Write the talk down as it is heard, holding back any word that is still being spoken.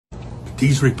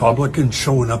these Republicans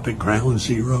showing up at ground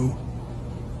zero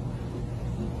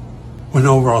when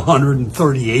over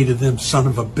 138 of them son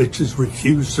of a bitches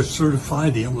refused to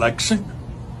certify the election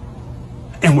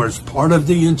and was part of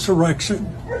the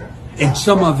insurrection, and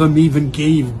some of them even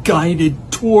gave guided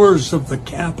tours of the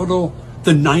Capitol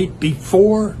the night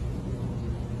before,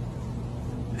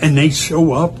 and they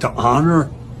show up to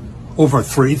honor over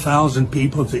 3,000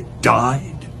 people that died.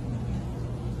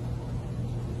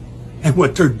 And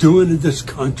what they're doing to this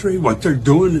country, what they're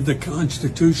doing to the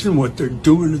Constitution, what they're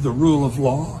doing to the rule of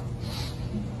law.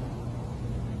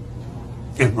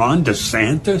 And Ron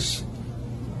DeSantis,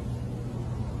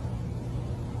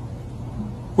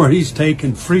 where he's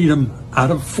taken freedom out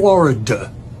of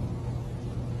Florida.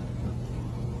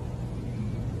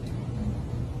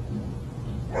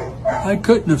 Why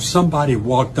couldn't have somebody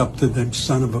walked up to them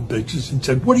son of a bitches and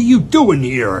said, "What are you doing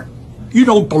here? You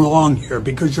don't belong here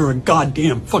because you're a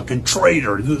goddamn fucking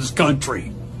traitor to this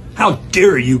country. How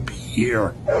dare you be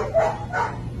here?"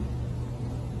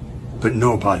 But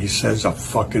nobody says a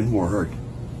fucking word.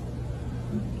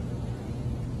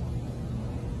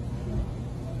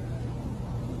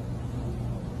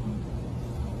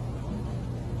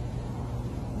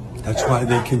 That's why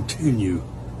they continue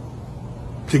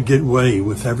to get away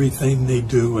with everything they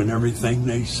do and everything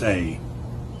they say.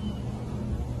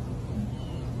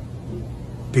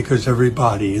 Because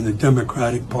everybody in the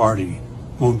Democratic Party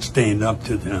won't stand up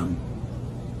to them.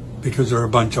 Because they're a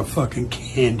bunch of fucking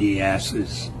candy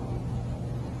asses.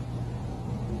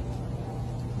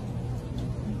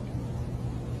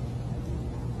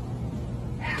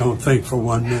 Don't think for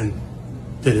 1 minute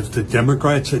that if the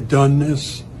Democrats had done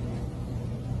this,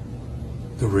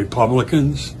 the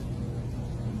Republicans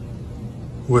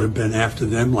would have been after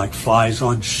them like flies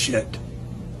on shit.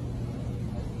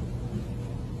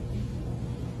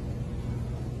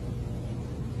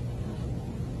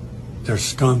 They're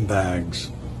scumbags,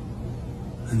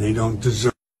 and they don't deserve